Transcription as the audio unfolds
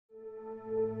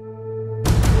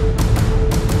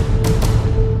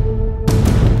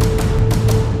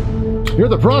You're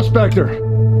the prospector.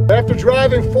 After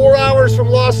driving 4 hours from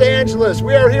Los Angeles,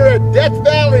 we are here at Death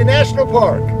Valley National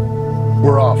Park.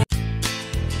 We're off.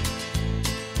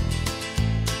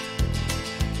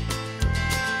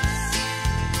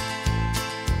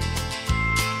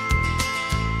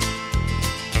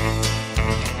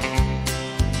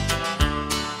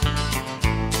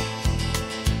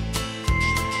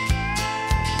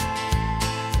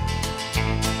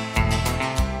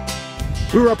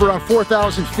 We were up around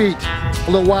 4,000 feet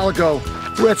a little while ago.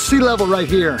 We're at sea level right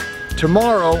here.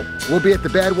 Tomorrow, we'll be at the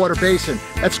Badwater Basin.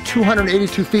 That's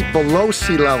 282 feet below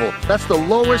sea level. That's the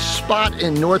lowest spot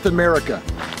in North America.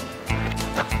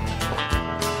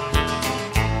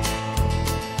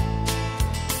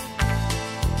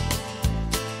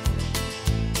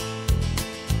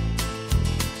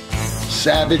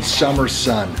 Savage summer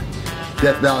sun.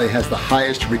 Death Valley has the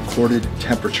highest recorded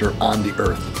temperature on the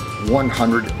earth.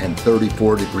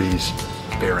 134 degrees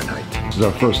Fahrenheit. This is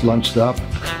our first lunch stop.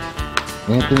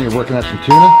 Anthony, you're working at some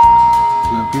tuna?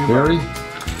 Barry?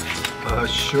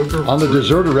 Sugar. On the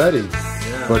dessert already.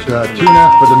 Yeah, but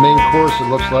tuna for the main course, it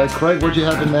looks like. Craig, what'd you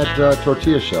have in that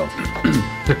tortilla shell?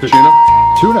 Tuna.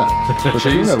 Tuna. Cheese.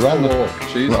 Tuna around the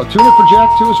Cheese. well, tuna for Jack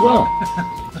too as well.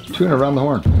 Tuna around the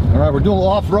horn. All right, we're doing a little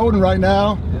off-roading right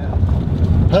now.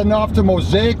 Yeah. Heading off to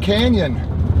Mosaic Canyon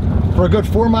for a good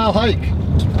 4-mile hike.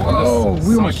 Whoa,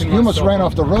 we almost ran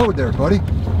off the road there, buddy.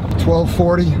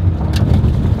 12:40,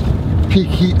 peak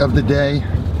heat of the day.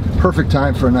 Perfect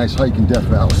time for a nice hike in Death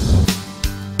Valley.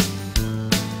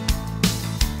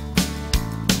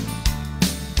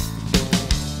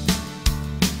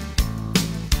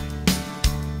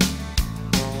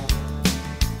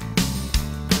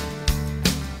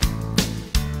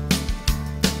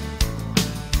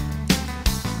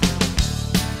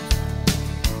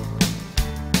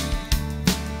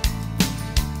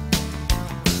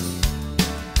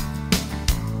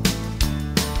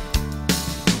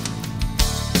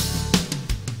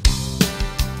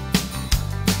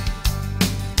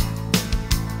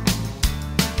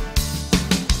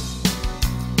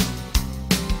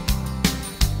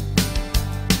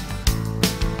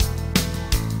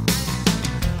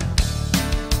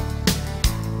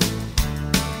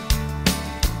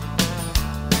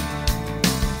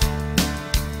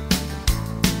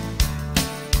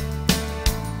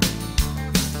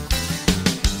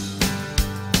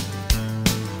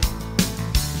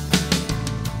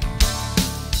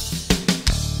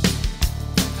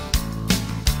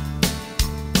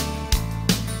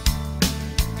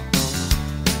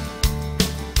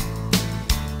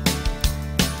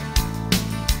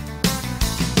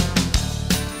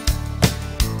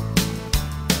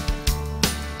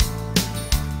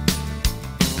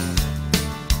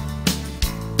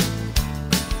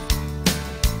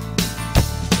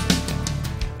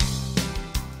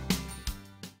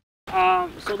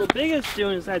 So the biggest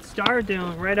dune is that Star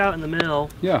Dune right out in the middle.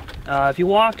 Yeah. If you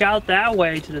walk out that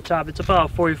way to the top, it's about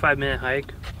a 45-minute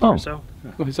hike or so.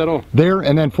 Oh, is that all? There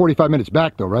and then 45 minutes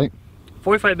back though, right?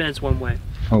 45 minutes one way.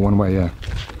 Oh, one way, yeah.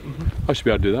 I should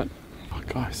be able to do that. Oh,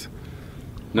 guys.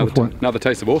 Another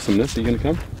taste of awesomeness. Are you going to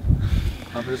come?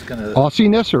 I'm just gonna...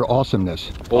 Aussiness or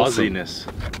awesomeness? Awesomeness.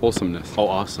 Awesomeness. Oh,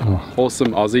 awesome. Oh.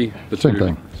 Awesome, Aussie. The Same two.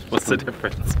 thing. What's the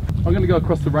difference? I'm going to go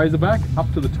across the Razorback, up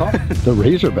to the top. The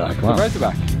Razorback, wow. The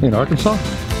Razorback. In Arkansas?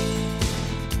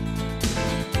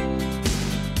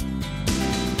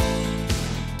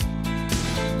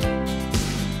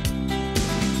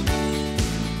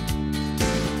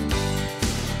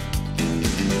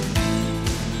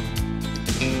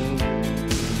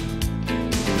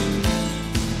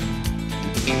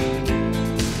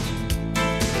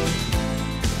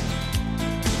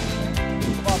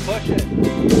 Push it.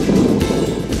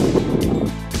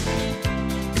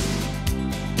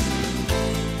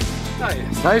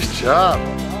 Nice. Nice job.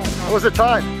 What was the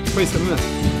time? 27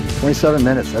 minutes. 27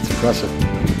 minutes, that's impressive.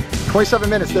 27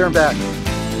 minutes there and back.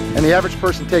 And the average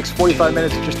person takes 45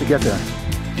 minutes just to get there.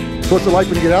 So what's it like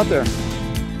when you get out there?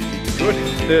 Good.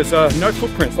 There's no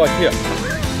footprints like here.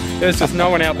 There's just no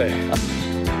one out there.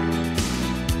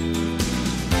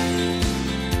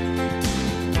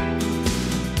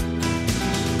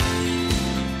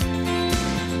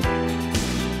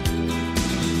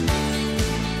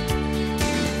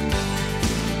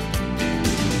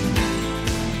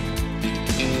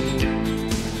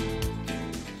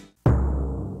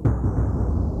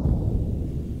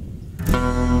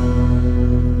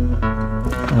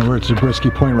 We're at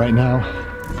Zabriskie Point right now,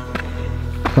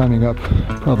 climbing up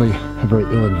probably a very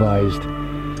ill-advised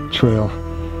trail.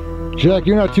 Jack,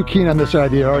 you're not too keen on this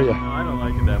idea, are you? No, I don't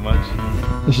like it that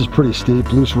much. This is pretty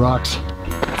steep, loose rocks.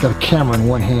 Got a camera in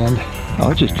one hand.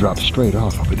 Oh, it just drops straight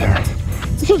off over there.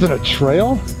 isn't a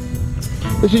trail.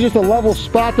 This is just a level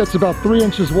spot that's about 3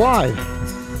 inches wide.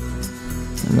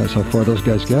 And that's how far those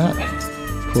guys got.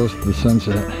 Close to the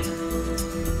sunset.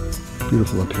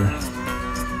 Beautiful up here.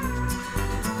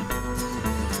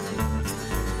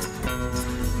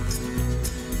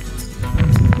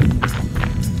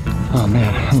 Oh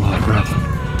man, I'm out of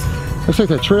breath. Looks like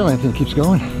that trail Anthony keeps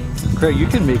going. Craig, you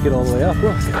can make it all the way up.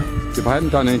 Look. If I hadn't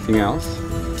done anything else,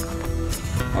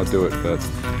 I'll do it, but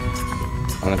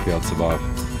I don't think I'd survive.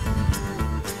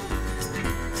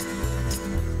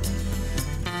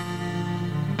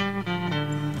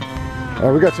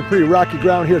 We got some pretty rocky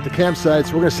ground here at the campsite,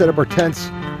 so we're gonna set up our tents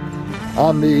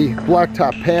on the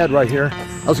blacktop pad right here.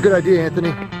 That was a good idea,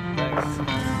 Anthony. Thanks.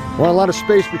 Want a lot of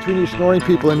space between you snoring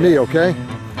people and me, okay?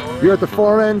 You're at the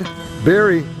far end.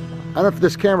 Barry, I don't know if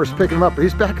this camera's picking him up, but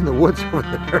he's back in the woods over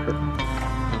there.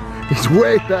 He's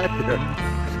way back there.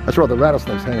 That's where all the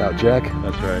rattlesnakes hang out, Jack.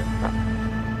 That's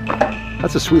right.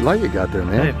 That's a sweet light you got there,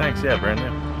 man. Hey, thanks. Yeah, brand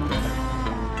new.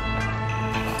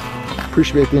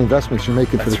 Appreciate the investments you're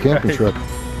making for the camping trip.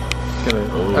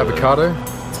 Avocado,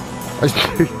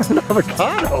 An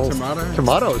avocado. tomato,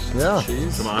 Tomatoes, yeah.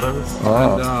 cheese, Tomatoes.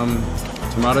 Oh.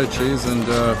 and tomato, cheese, and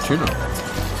tuna.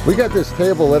 We got this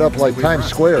table lit up like Times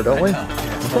Square, don't we?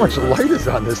 How much light is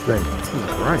on this thing?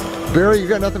 Right. Barry, you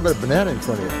got nothing but a banana in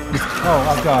front of you. Oh,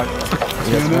 I've got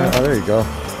tuna, Oh, there you go.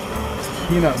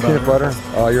 peanut Butter.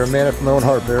 Oh, you're a man after my own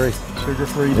heart, Barry.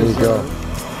 sugar-free There you dessert. go.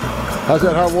 How's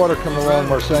that hot water coming along,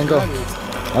 Marsango?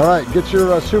 All right, get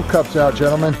your soup cups out,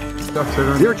 gentlemen.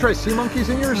 You ever try sea monkeys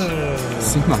in yours?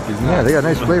 Sea monkeys, no. Yeah, they got a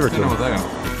nice flavor to I don't know them.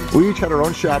 what they are. We each had our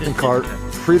own shopping cart,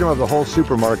 freedom of the whole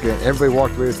supermarket. Everybody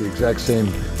walked away with the exact same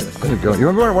thing going. You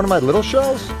remember one of my little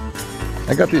shells?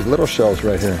 I got these little shells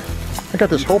right here. I got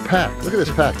this whole pack. Look at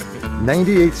this pack.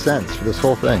 98 cents for this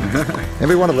whole thing.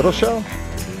 Anybody want a little shell?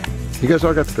 You guys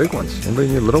all got the big ones. Anybody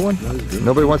need a little one?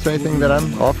 Nobody wants anything that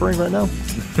I'm offering right now?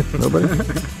 Nobody?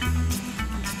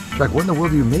 Jack, what in the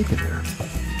world are you making there?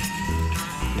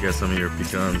 You got some of your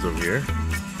pecans over here.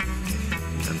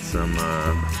 And some, where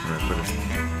I put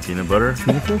it? Peanut butter.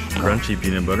 Peanut fish? Crunchy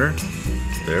peanut butter.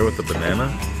 There with the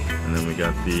banana. And then we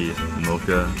got the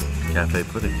mocha cafe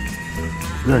pudding.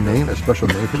 Is there a name, a special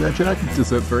name for that, Jack?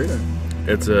 Dessert burrito.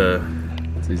 It's a...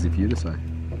 It's easy for you to say.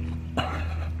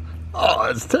 Oh,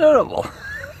 it's terrible.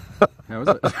 How is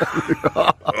it?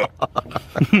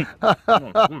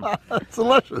 It's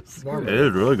delicious. It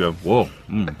is really good. Whoa.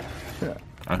 Mm.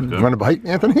 That's You good. want a bite,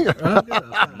 Anthony?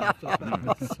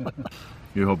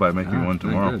 You hope I make you one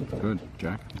tomorrow. Good,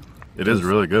 Jack. It is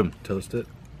really good. Toast it.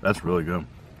 That's really good.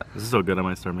 This is so good I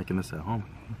might start making this at home.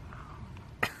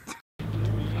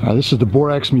 This is the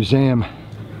Borax Museum.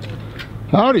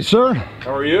 Howdy, sir.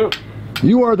 How are you?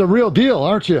 You are the real deal,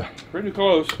 aren't you? Pretty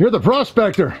close. You're the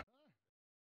prospector.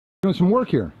 Doing some work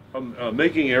here. I'm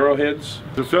making arrowheads.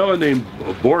 The fellow named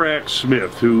Borax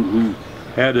Smith, who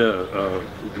had a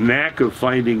knack of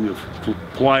finding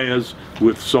playas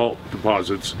with salt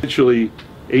deposits. Eventually,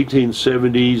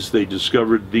 1870s, they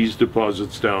discovered these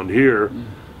deposits down here.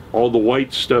 All the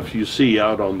white stuff you see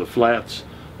out on the flats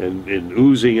and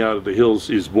oozing out of the hills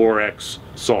is borax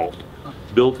salt.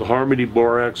 Built the Harmony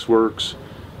Borax Works,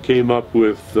 came up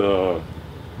with the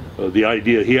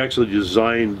idea. He actually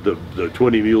designed the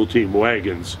 20 Mule Team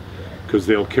wagons because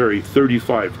they'll carry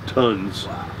 35 tons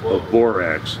of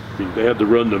borax. They had to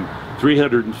run them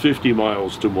 350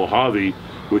 miles to Mojave,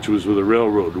 which was where the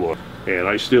railroad was. And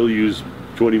I still use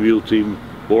 20 Mule Team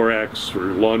borax for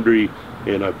laundry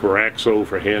and a Boraxo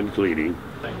for hand cleaning.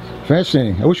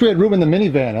 Fascinating. I wish we had room in the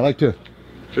minivan. I like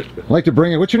to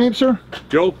bring it. What's your name, sir?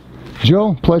 Joe?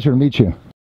 Joe, pleasure to meet you.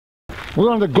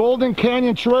 We're on the Golden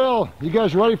Canyon Trail. You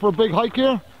guys ready for a big hike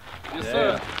here? Yes,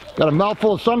 sir. Got a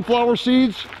mouthful of sunflower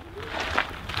seeds.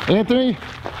 Anthony,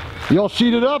 you all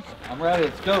seated up? I'm ready.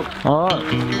 Let's go. All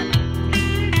right.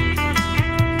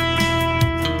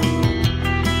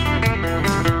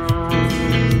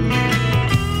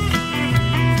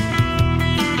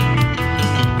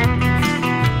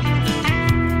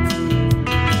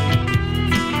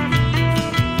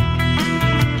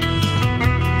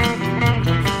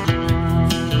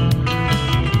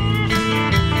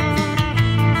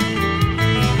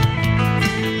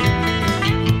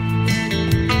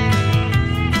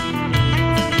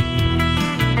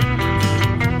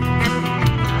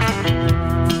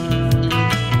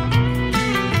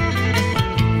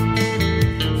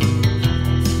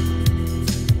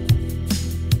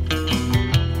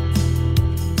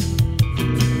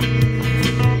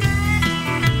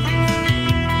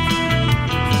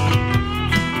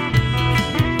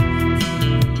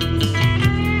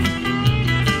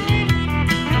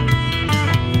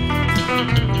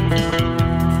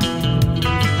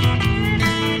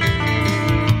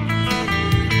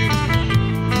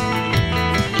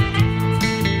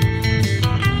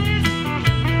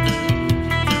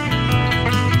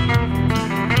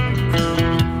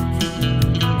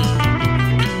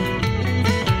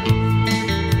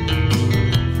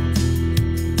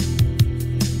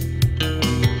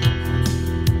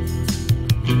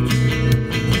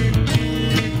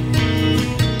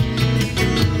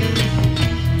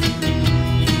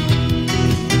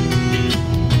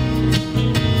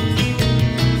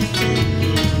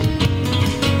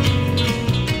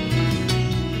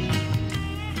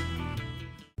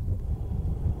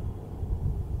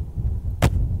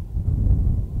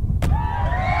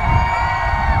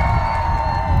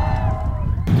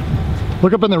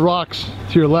 Look up in the rocks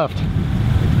to your left.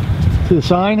 See the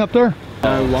sign up there?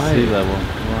 No way. Sea level.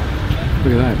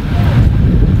 Look at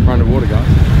that. We're underwater, guys.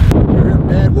 We're in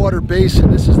Badwater Basin.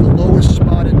 This is the lowest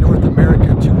spot in North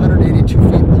America, 282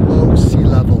 feet below sea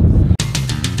level.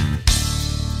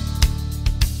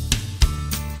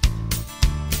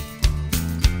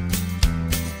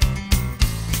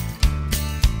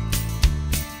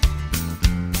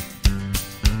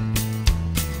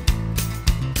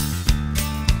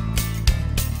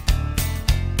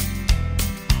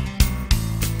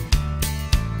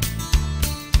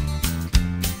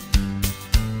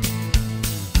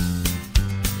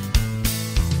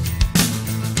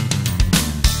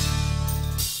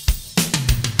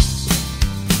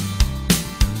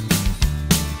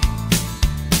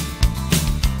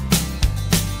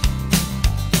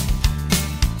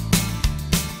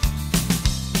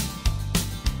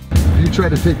 If you try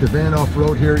to take the van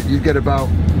off-road here, you get about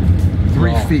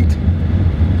 3 feet.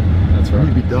 That's right.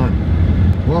 You'd be done.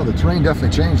 Well, the terrain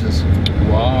definitely changes.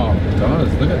 Wow, it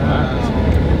does. Look at that.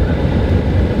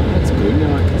 That's good.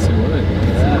 Now I can see what it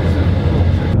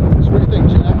is. So what do you think,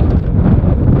 Jack?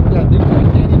 Yeah, new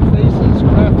titanium faces,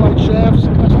 graphite shafts,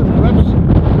 custom grips.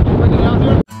 Bring it out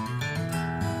here.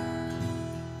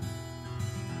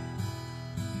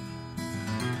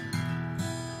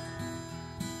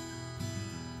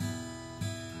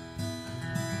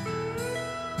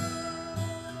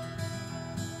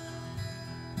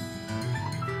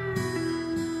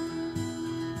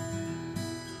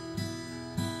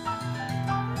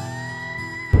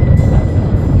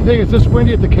 You think it's this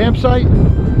windy at the campsite?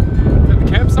 At the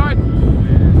campsite?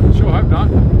 Sure hope not.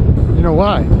 You know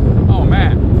why? Oh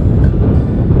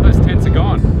man, those tents are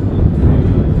gone.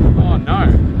 Oh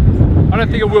no. I don't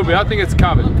think it will be. I think it's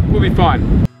covered. We'll be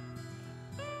fine.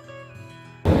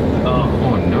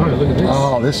 Oh no, look at this.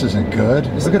 Oh, this isn't good.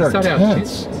 Look at our Is that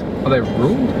tents. Are they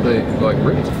ruled? Are they like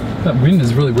ripped? That wind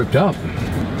is really whipped up.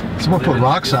 Someone put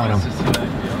rocks on them.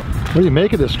 What do you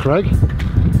make of this, Craig?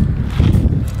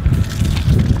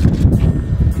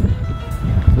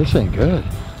 This ain't good.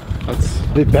 That's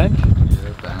They bent?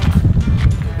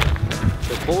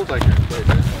 the poles I can play.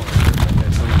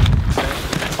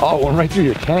 Oh, one right through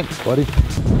your tent, buddy.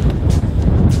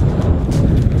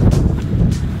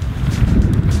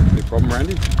 Big problem,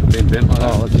 Randy? Being bent like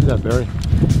that? Oh, let's see that, Barry.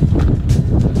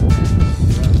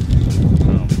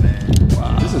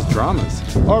 This is dramas.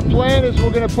 Our plan is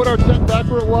we're gonna put our tent back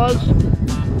where it was,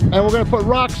 and we're gonna put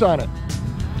rocks on it.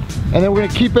 And then we're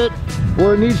gonna keep it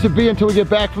where it needs to be until we get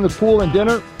back from the pool and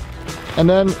dinner. And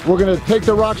then we're gonna take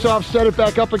the rocks off, set it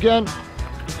back up again,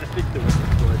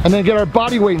 and then get our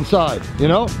body weight inside, you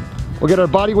know? We'll get our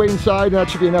body weight inside, and that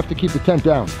should be enough to keep the tent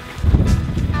down.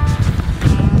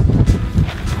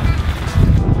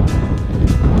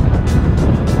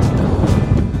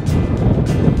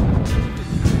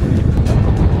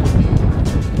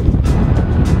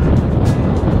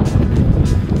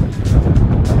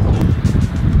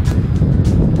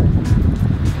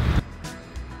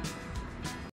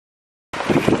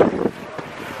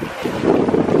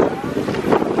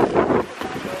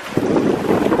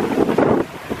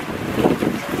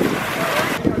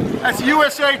 That's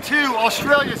USA 2,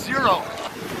 Australia 0.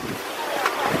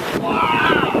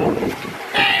 Wow!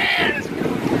 Man, it's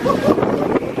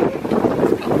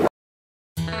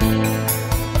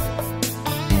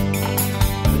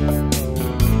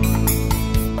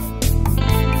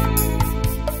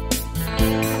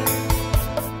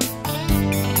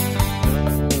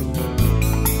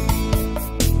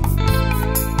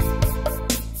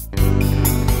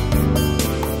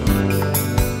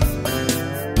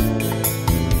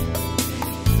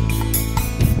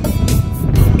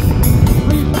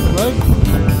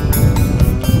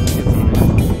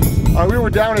we were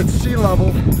down at sea level,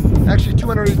 actually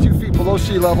 282 feet below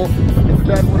sea level in the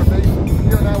Badwater Basin.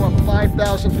 We are now at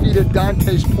 5,000 feet at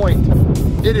Dante's Point.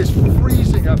 It is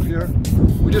freezing up here.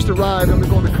 We just arrived. I'm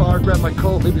gonna go in the car, grab my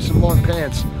coat, maybe some long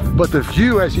pants. But the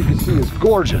view, as you can see, is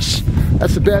gorgeous.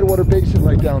 That's the Badwater Basin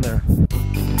right down there.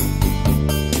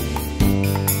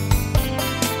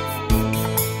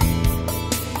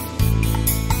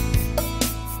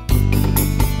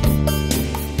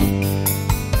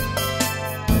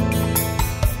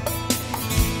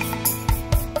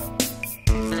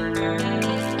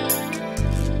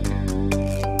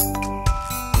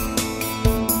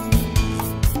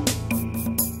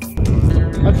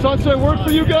 That sunset work for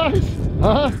you guys?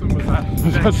 Huh?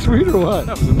 Was that sweet or what?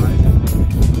 That was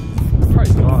amazing.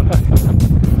 Praise God.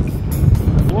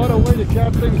 What a way to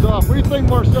cap things off. What do you think,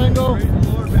 Marcengo? Praise the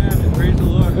Lord, man. Praise the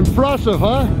Lord. Impressive,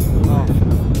 huh? Oh.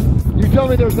 You tell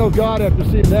me there's no God after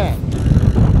seeing that.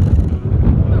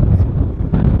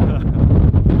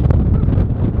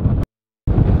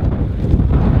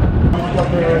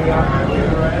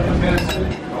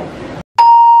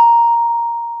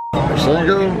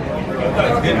 Single.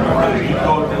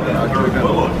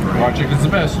 Fried chicken's the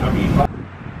best. What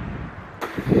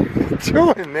are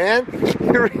you doing, man?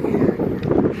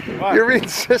 You're reading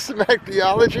systematic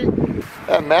biology?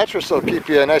 That mattress will keep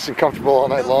you nice and comfortable all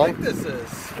night long. This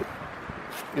is.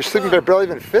 Your sleeping bag barely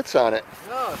even fits on it.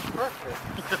 No, it's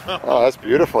perfect. Oh, that's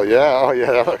beautiful. Yeah. Oh,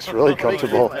 yeah. That looks really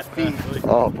comfortable.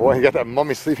 Oh boy, you got that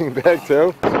mummy sleeping bag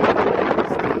too.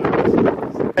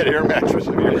 That air mattress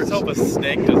of yours. Let's hope a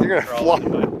snake doesn't You're crawl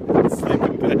gonna into my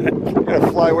sleeping bag. You're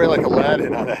gonna fly away like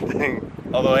Aladdin on that thing.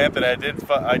 Although Anthony, I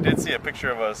did see a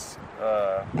picture of us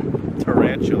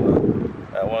tarantula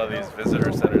at one of these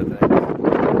visitor center things.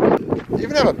 You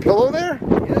even have a pillow there?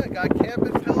 Yeah, got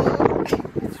camping pillow,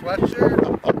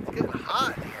 sweatshirt. It's getting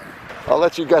hot here. I'll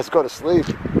let you guys go to sleep.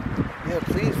 Yeah,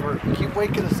 please, keep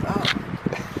waking us up.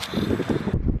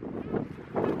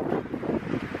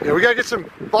 Yeah, we gotta get some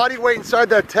body weight inside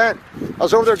that tent. I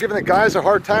was over there giving the guys a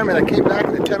hard time and I came back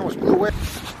and the tent was blew away.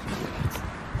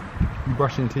 You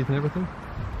brushing your teeth and everything?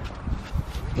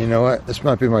 You know what? This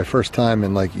might be my first time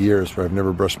in like years where I've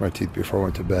never brushed my teeth before I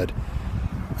went to bed.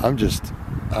 I'm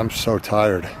so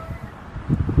tired.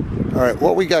 All right,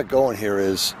 what we got going here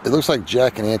is, it looks like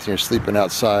Jack and Anthony are sleeping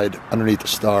outside underneath the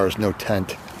stars, no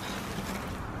tent.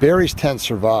 Barry's tent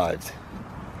survived.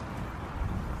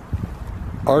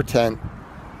 Our tent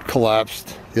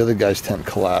collapsed, the other guy's tent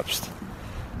collapsed.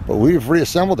 But we've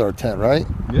reassembled our tent, right?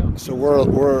 Yeah. So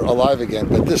we're alive again.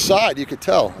 But this side, you could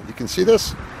tell, you can see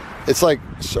this? It's like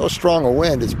so strong a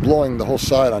wind, it's blowing the whole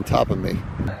side on top of me.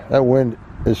 That wind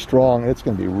is strong, it's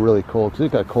gonna be really cold, because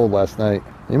it got cold last night.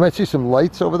 You might see some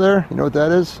lights over there, you know what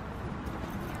that is?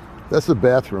 That's the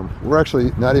bathroom. We're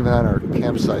actually not even on our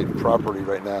campsite property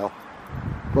right now,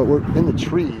 but we're in the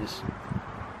trees.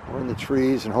 We're in the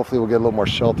trees, and hopefully we'll get a little more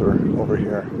shelter over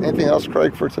here. Anything else,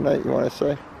 Craig, for tonight you want to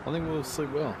say? I think we'll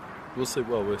sleep well. We'll sleep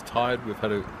well. We're tired. We've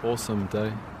had an awesome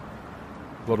day.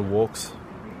 A lot of walks.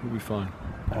 We'll be fine.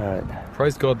 All right.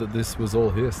 Praise God that this was all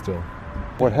here still.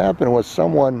 What happened was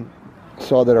someone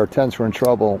saw that our tents were in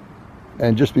trouble,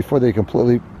 and just before they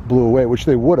completely blew away, which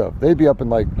they would have, they'd be up in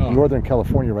like Northern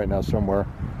California right now somewhere.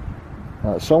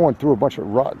 Someone threw a bunch of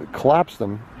rock, collapsed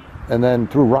them, and then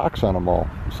threw rocks on them all.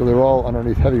 So they were all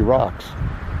underneath heavy rocks.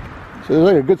 So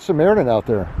there's like a good Samaritan out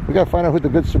there. We got to find out who the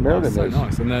good Samaritan is. So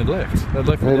nice. And they left. They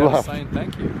left without saying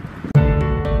thank you.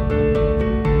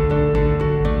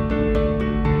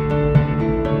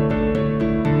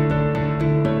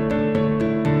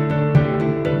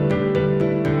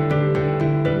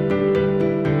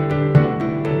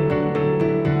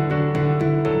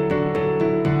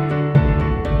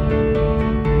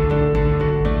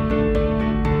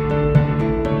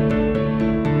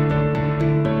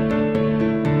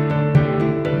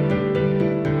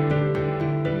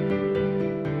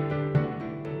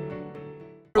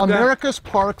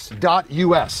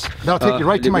 americasparks.us. That'll take you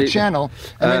right to my channel,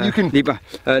 and then you can.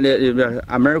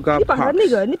 America 你把那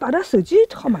个，你把他手机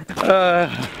号码打。